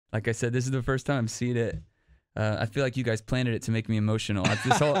like I said, this is the first time I'm seeing it. I feel like you guys planted it to make me emotional.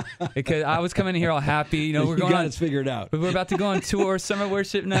 This whole, because I was coming in here all happy. You know, we're going on. It's figured out. We're about to go on tour, summer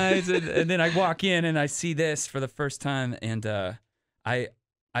worship nights, and then I walk in and I see this for the first time, and I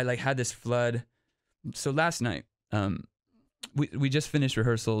like had this flood. So last night, we just finished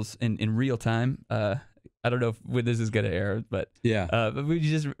rehearsals in real time. I don't know if this is gonna air, but yeah. But we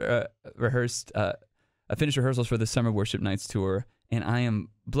just rehearsed. I finished rehearsals for the summer worship nights tour. And I am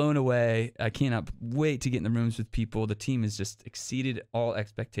blown away. I cannot wait to get in the rooms with people. The team has just exceeded all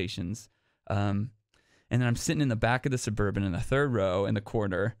expectations. And then I'm sitting in the back of the Suburban in the third row in the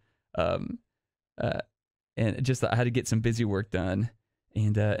corner. And just I had to get some busy work done.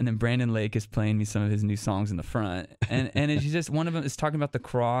 And then Brandon Lake is playing me some of his new songs in the front. And it's just, one of them is talking about the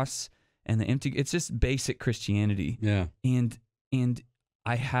cross and the empty. It's just basic Christianity. Yeah. And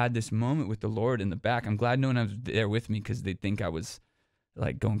I had this moment with the Lord in the back. I'm glad no one was there with me because they'd think I was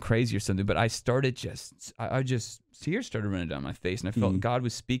like going crazy or something. But I started tears started running down my face, and I felt God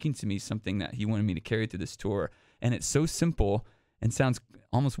was speaking to me something that He wanted me to carry through this tour. And it's so simple and sounds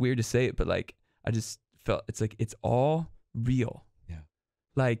almost weird to say it, but like I just felt it's like it's all real. Yeah.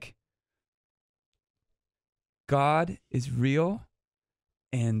 Like God is real,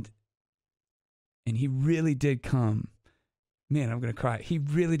 and He really did come. Man, I'm going to cry. He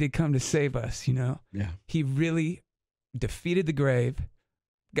really did come to save us, you know? Yeah. He really defeated the grave.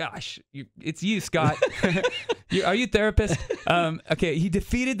 Gosh, it's you, Scott. Are you a therapist? Okay, He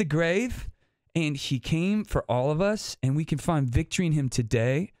defeated the grave, and He came for all of us, and we can find victory in Him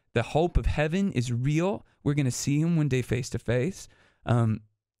today. The hope of heaven is real. We're going to see Him one day face to face.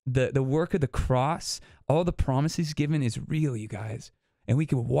 The work of the cross, all the promises given is real, you guys, and we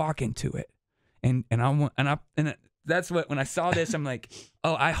can walk into it. And that's what, when I saw this, I'm like,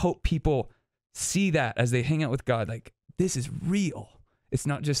 oh, I hope people see that as they hang out with God. Like, this is real. It's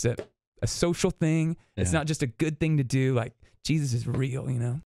not just a social thing. It's not just a good thing to do. Like, Jesus is real, you know?